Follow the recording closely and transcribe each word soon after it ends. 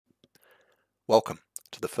Welcome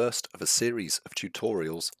to the first of a series of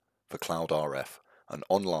tutorials for CloudRF, an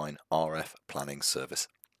online RF planning service.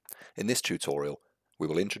 In this tutorial, we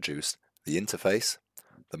will introduce the interface,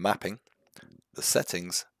 the mapping, the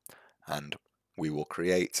settings, and we will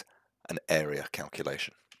create an area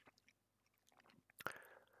calculation.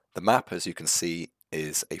 The map, as you can see,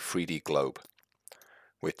 is a 3D globe,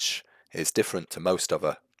 which is different to most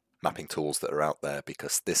other mapping tools that are out there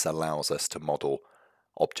because this allows us to model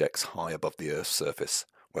objects high above the Earth's surface,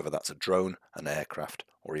 whether that's a drone, an aircraft,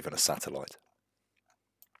 or even a satellite.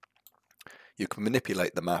 You can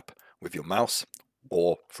manipulate the map with your mouse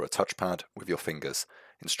or, for a touchpad, with your fingers.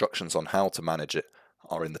 Instructions on how to manage it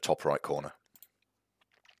are in the top right corner.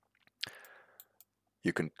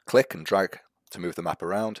 You can click and drag to move the map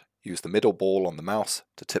around, use the middle ball on the mouse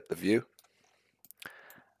to tip the view,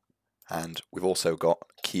 and we've also got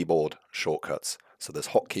keyboard shortcuts. So there's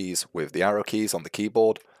hotkeys with the arrow keys on the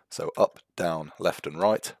keyboard, so up, down, left and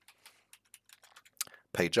right,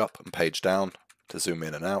 page up and page down to zoom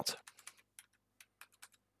in and out.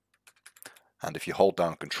 And if you hold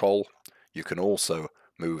down Control, you can also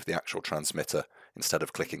move the actual transmitter instead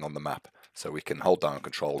of clicking on the map. So we can hold down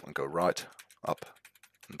Control and go right, up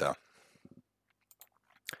and down.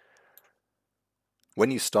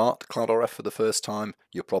 When you start CloudRF for the first time,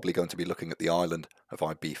 you're probably going to be looking at the island of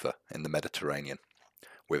Ibiza in the Mediterranean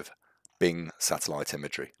with Bing satellite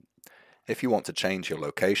imagery. If you want to change your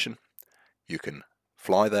location, you can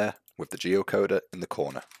fly there with the geocoder in the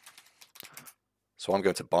corner. So I'm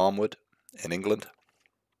going to Barnwood in England.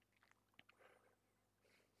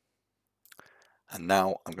 And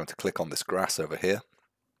now I'm going to click on this grass over here.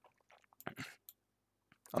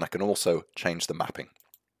 And I can also change the mapping.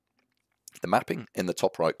 The mapping in the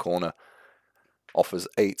top right corner offers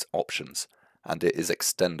 8 options and it is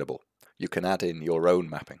extendable. You can add in your own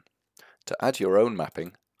mapping. To add your own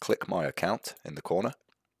mapping, click My Account in the corner.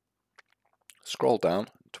 Scroll down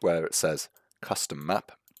to where it says Custom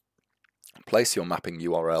Map. Place your mapping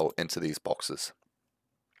URL into these boxes.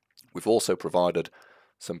 We've also provided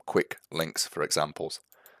some quick links for examples.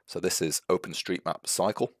 So this is OpenStreetMap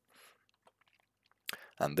Cycle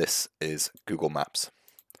and this is Google Maps.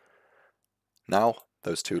 Now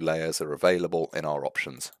those 2 layers are available in our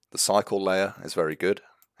options. The cycle layer is very good,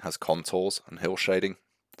 has contours and hill shading,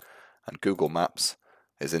 and Google Maps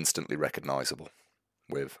is instantly recognizable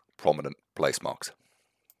with prominent place marks.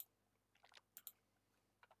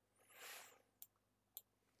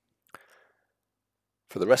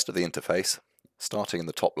 For the rest of the interface, starting in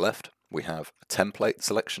the top left, we have a template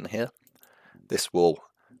selection here. This will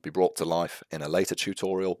be brought to life in a later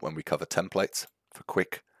tutorial when we cover templates for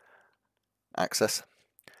quick access.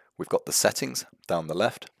 We've got the settings down the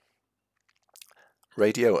left,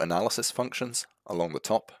 radio analysis functions along the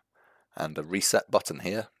top, and a reset button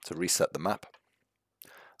here to reset the map.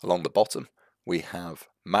 Along the bottom we have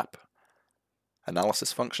map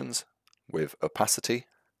analysis functions with opacity,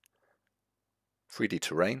 3D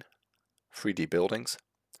terrain, 3D buildings,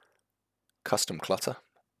 custom clutter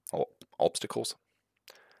or obstacles,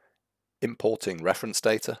 importing reference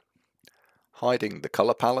data, hiding the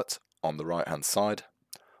color palette on the right hand side,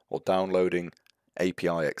 or downloading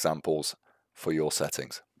API examples for your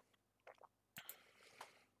settings.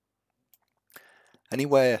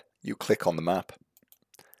 Anywhere you click on the map,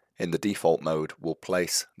 in the default mode will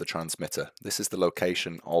place the transmitter. This is the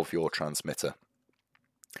location of your transmitter.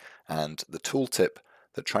 And the tooltip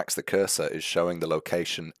that tracks the cursor is showing the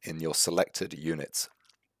location in your selected units.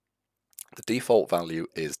 The default value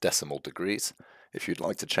is decimal degrees. If you'd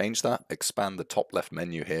like to change that, expand the top left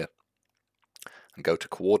menu here and go to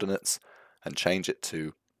coordinates and change it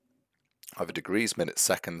to either degrees, minutes,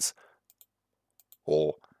 seconds,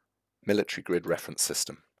 or military grid reference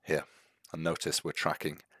system here. And notice we're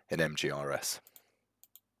tracking in MGRS.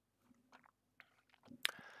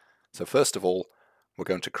 So first of all, we're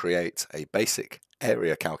going to create a basic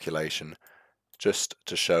area calculation just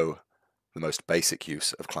to show the most basic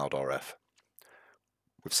use of CloudRF.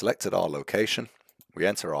 We've selected our location. We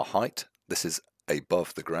enter our height. This is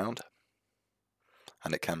above the ground,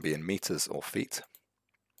 and it can be in meters or feet.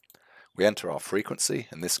 We enter our frequency.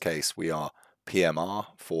 In this case, we are PMR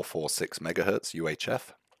 446 MHz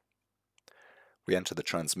UHF. We enter the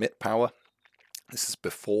transmit power. This is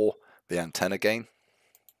before the antenna gain.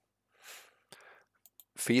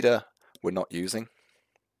 Feeder we're not using.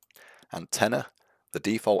 Antenna, the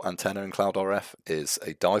default antenna in CloudRF is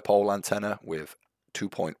a dipole antenna with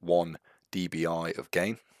 2.1 dBi of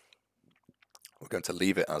gain. We're going to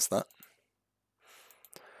leave it as that.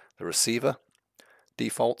 The receiver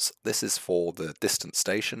defaults, this is for the distant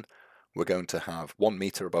station. We're going to have 1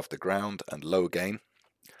 meter above the ground and low gain.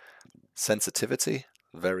 Sensitivity,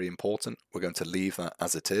 very important. We're going to leave that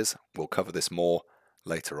as it is. We'll cover this more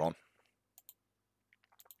later on.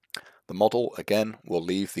 The model, again, will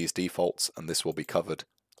leave these defaults, and this will be covered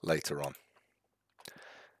later on.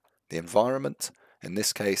 The environment, in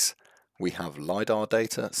this case, we have LiDAR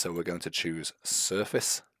data, so we're going to choose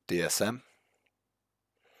Surface DSM.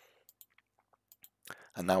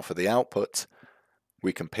 And now for the output,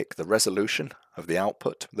 we can pick the resolution of the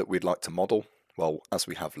output that we'd like to model. Well, as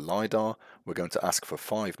we have LiDAR, we're going to ask for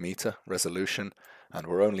 5-meter resolution, and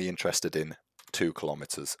we're only interested in 2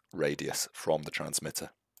 kilometers radius from the transmitter.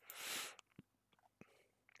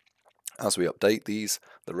 As we update these,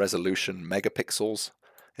 the resolution megapixels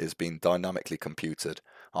is being dynamically computed.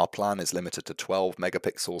 Our plan is limited to 12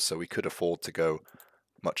 megapixels, so we could afford to go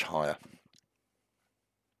much higher.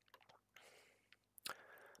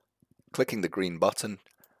 Clicking the green button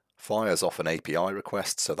fires off an API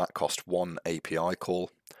request, so that cost 1 API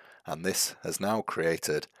call, and this has now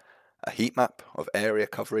created a heat map of area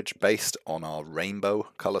coverage based on our rainbow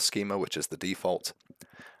color schema, which is the default,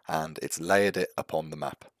 and it's layered it upon the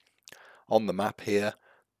map. On the map here,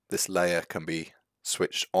 this layer can be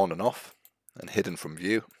switched on and off and hidden from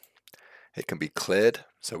view. It can be cleared,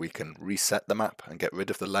 so we can reset the map and get rid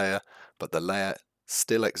of the layer, but the layer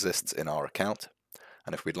still exists in our account.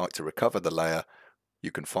 And if we'd like to recover the layer,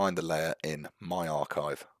 you can find the layer in My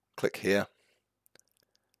Archive. Click here.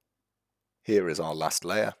 Here is our last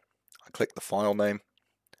layer. I click the file name.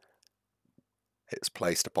 It's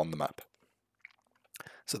placed upon the map.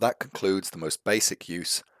 So that concludes the most basic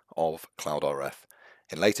use of CloudRF.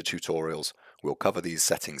 In later tutorials, we'll cover these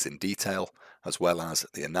settings in detail, as well as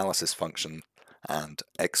the analysis function and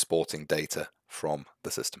exporting data from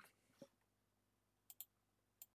the system.